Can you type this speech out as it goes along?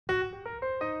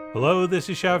Hello, this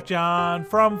is Chef John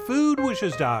from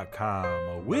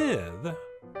foodwishes.com with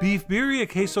Beef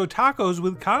Birria Queso Tacos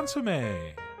with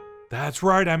Consomé. That's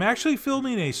right, I'm actually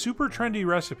filming a super trendy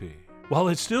recipe. Well,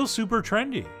 it's still super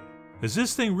trendy, as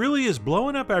this thing really is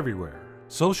blowing up everywhere.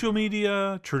 Social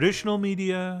media, traditional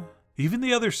media, even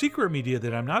the other secret media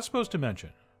that I'm not supposed to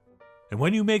mention. And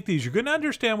when you make these, you're going to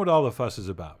understand what all the fuss is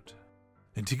about.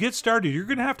 And to get started, you're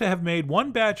going to have made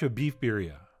one batch of beef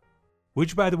birria,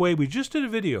 which, by the way, we just did a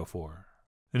video for.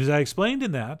 And as I explained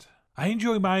in that, I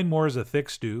enjoy mine more as a thick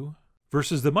stew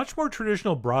versus the much more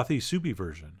traditional brothy, soupy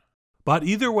version. But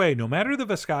either way, no matter the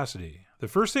viscosity, the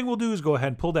first thing we'll do is go ahead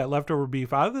and pull that leftover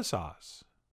beef out of the sauce.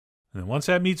 And then once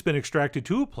that meat's been extracted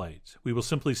to a plate, we will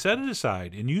simply set it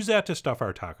aside and use that to stuff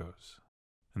our tacos.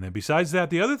 And then besides that,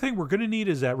 the other thing we're going to need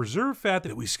is that reserve fat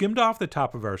that we skimmed off the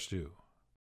top of our stew.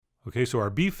 Okay, so our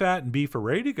beef fat and beef are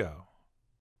ready to go.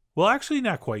 Well, actually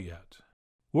not quite yet.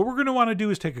 What we're going to want to do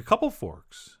is take a couple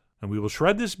forks, and we will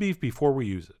shred this beef before we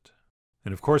use it.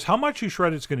 And of course, how much you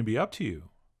shred it's going to be up to you.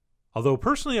 Although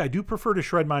personally, I do prefer to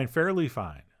shred mine fairly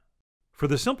fine, for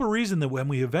the simple reason that when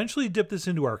we eventually dip this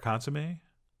into our consommé,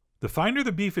 the finer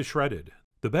the beef is shredded,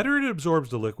 the better it absorbs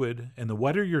the liquid and the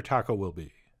wetter your taco will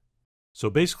be. So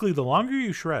basically, the longer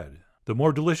you shred, the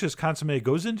more delicious consommé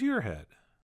goes into your head.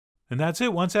 And that's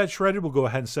it. Once that's shredded, we'll go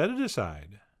ahead and set it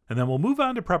aside, and then we'll move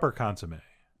on to prep our consommé.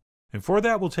 And for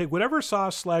that, we'll take whatever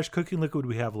sauce/cooking liquid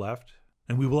we have left,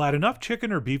 and we will add enough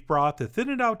chicken or beef broth to thin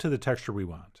it out to the texture we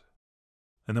want.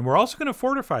 And then we're also going to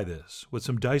fortify this with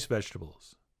some diced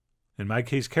vegetables. In my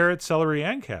case, carrots, celery,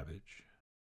 and cabbage.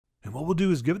 And what we'll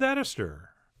do is give that a stir.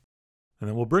 And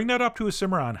then we'll bring that up to a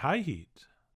simmer on high heat,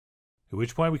 at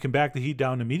which point we can back the heat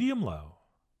down to medium-low.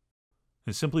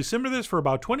 And simply simmer this for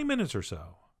about 20 minutes or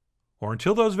so, or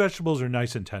until those vegetables are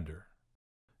nice and tender.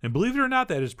 And believe it or not,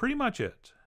 that is pretty much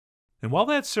it. And while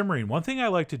that's simmering, one thing I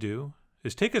like to do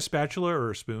is take a spatula or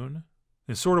a spoon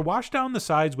and sort of wash down the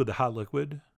sides with the hot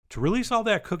liquid to release all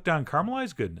that cooked on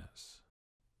caramelized goodness,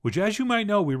 which, as you might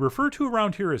know, we refer to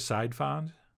around here as side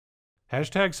fond.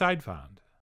 Hashtag side fond.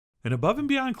 And above and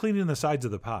beyond cleaning the sides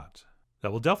of the pot,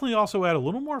 that will definitely also add a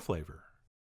little more flavor.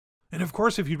 And of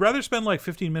course, if you'd rather spend like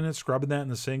 15 minutes scrubbing that in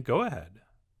the sink, go ahead.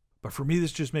 But for me,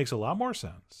 this just makes a lot more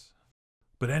sense.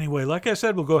 But anyway, like I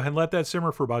said, we'll go ahead and let that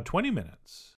simmer for about 20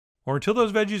 minutes, or until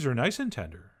those veggies are nice and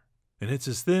tender, and it's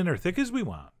as thin or thick as we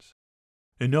want.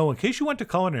 And no, in case you went to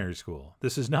culinary school,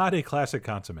 this is not a classic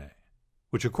consommé,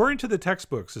 which according to the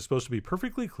textbooks is supposed to be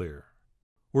perfectly clear,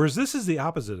 whereas this is the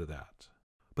opposite of that.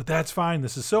 But that's fine,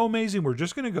 this is so amazing, we're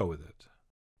just going to go with it.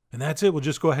 And that's it, we'll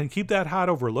just go ahead and keep that hot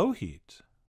over low heat,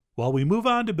 while we move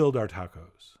on to build our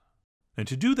tacos. And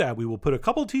to do that, we will put a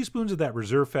couple teaspoons of that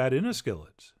reserve fat in a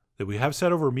skillet that we have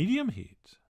set over medium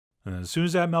heat. And then as soon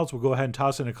as that melts, we'll go ahead and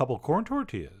toss in a couple corn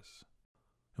tortillas.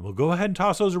 And we'll go ahead and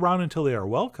toss those around until they are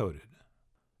well coated.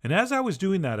 And as I was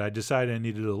doing that, I decided I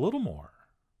needed a little more.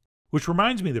 Which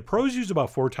reminds me, the pros use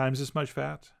about 4 times this much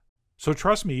fat. So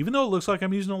trust me, even though it looks like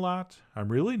I'm using a lot,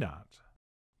 I'm really not.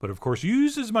 But of course, you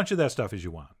use as much of that stuff as you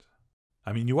want.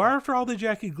 I mean, you are, after all, the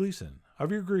Jackie Gleason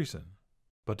of your greasing.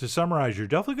 But to summarize, you're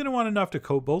definitely going to want enough to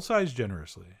coat both sides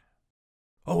generously.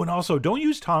 Oh, and also, don't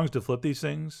use tongs to flip these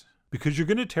things, because you're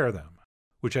going to tear them,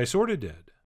 which I sort of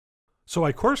did. So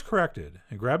I course corrected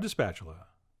and grabbed a spatula.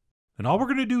 And all we're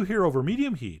going to do here over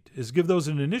medium heat is give those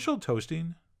an initial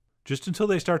toasting, just until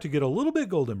they start to get a little bit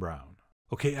golden brown.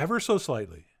 Okay, ever so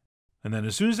slightly. And then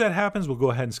as soon as that happens, we'll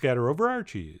go ahead and scatter over our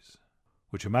cheese,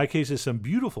 which in my case is some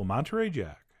beautiful Monterey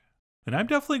Jack. And I'm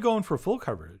definitely going for full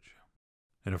coverage.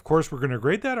 And of course, we're going to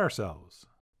grate that ourselves,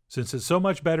 since it's so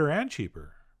much better and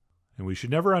cheaper. And we should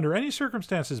never under any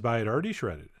circumstances buy it already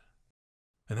shredded.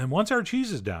 And then once our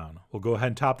cheese is down, we'll go ahead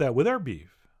and top that with our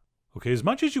beef. Okay, as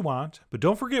much as you want, but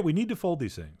don't forget we need to fold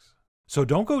these things. So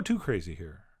don't go too crazy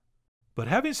here. But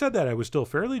having said that, I was still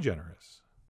fairly generous.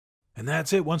 And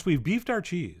that's it. Once we've beefed our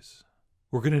cheese,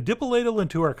 we're going to dip a ladle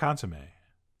into our consommé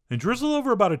and drizzle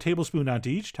over about a tablespoon onto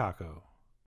each taco,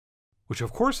 which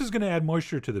of course is going to add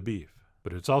moisture to the beef,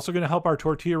 but it's also going to help our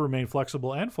tortilla remain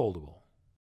flexible and foldable.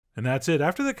 And that's it.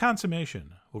 After the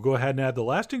consummation, we'll go ahead and add the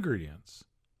last ingredients,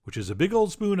 which is a big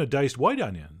old spoon of diced white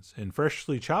onions and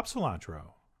freshly chopped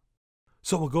cilantro.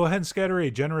 So we'll go ahead and scatter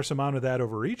a generous amount of that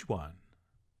over each one,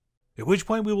 at which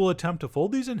point we will attempt to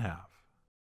fold these in half.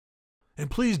 And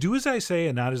please do as I say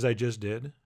and not as I just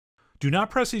did. Do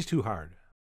not press these too hard.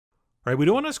 All right, we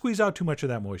don't want to squeeze out too much of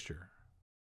that moisture.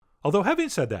 Although having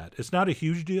said that, it's not a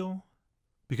huge deal,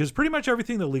 because pretty much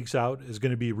everything that leaks out is going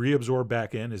to be reabsorbed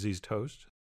back in as these toast.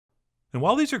 And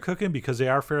while these are cooking, because they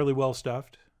are fairly well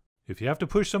stuffed, if you have to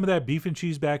push some of that beef and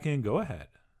cheese back in, go ahead.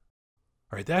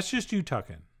 All right, that's just you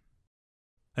tucking.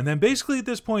 And then basically at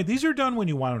this point, these are done when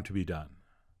you want them to be done.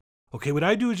 Okay, what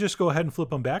I do is just go ahead and flip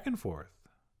them back and forth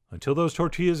until those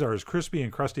tortillas are as crispy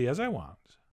and crusty as I want.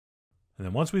 And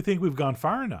then once we think we've gone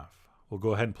far enough, we'll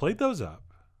go ahead and plate those up.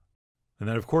 And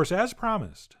then of course, as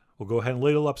promised, we'll go ahead and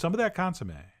ladle up some of that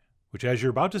consommé, which as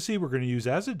you're about to see, we're going to use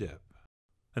as a dip.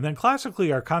 And then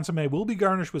classically, our consommé will be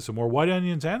garnished with some more white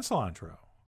onions and cilantro.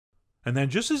 And then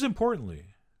just as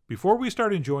importantly, before we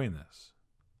start enjoying this,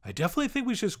 I definitely think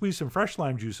we should squeeze some fresh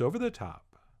lime juice over the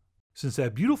top, since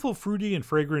that beautiful fruity and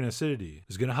fragrant acidity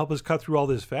is going to help us cut through all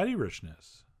this fatty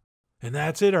richness. And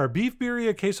that's it, our Beef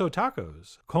Birria Queso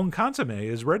Tacos con consommé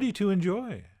is ready to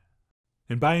enjoy.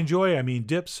 And by enjoy, I mean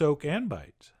dip, soak, and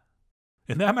bite.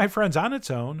 And that, my friends, on its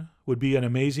own would be an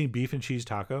amazing beef and cheese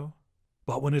taco.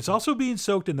 But when it's also being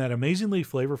soaked in that amazingly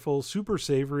flavorful, super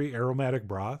savory, aromatic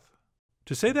broth,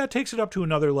 to say that takes it up to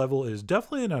another level is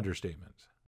definitely an understatement.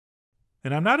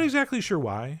 And I'm not exactly sure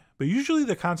why, but usually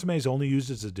the consommé is only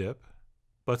used as a dip.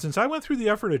 But since I went through the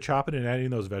effort of chopping and adding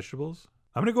those vegetables,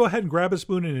 I'm going to go ahead and grab a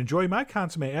spoon and enjoy my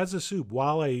consommé as a soup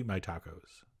while I eat my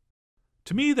tacos.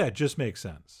 To me, that just makes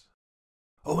sense.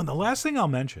 Oh, and the last thing I'll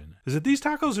mention is that these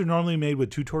tacos are normally made with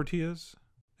 2 tortillas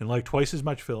and like twice as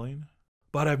much filling.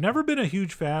 But I've never been a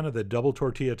huge fan of the double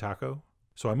tortilla taco,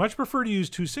 so I much prefer to use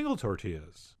 2 single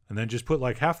tortillas and then just put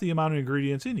like half the amount of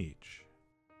ingredients in each.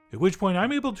 At which point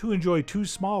I'm able to enjoy 2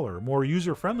 smaller, more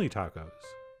user-friendly tacos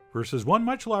versus one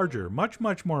much larger, much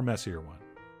more messier one.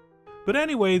 But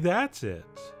anyway, that's it.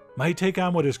 My take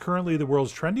on what is currently the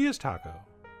world's trendiest taco.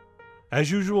 As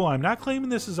usual, I'm not claiming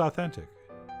this is authentic,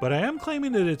 but I am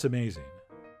claiming that it's amazing.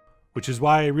 Which is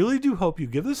why I really do hope you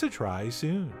give this a try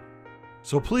soon.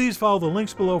 So please follow the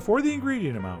links below for the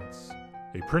ingredient amounts,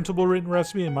 a printable written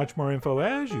recipe, and much more info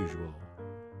as usual.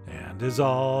 And as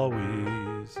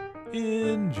always,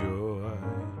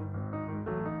 enjoy.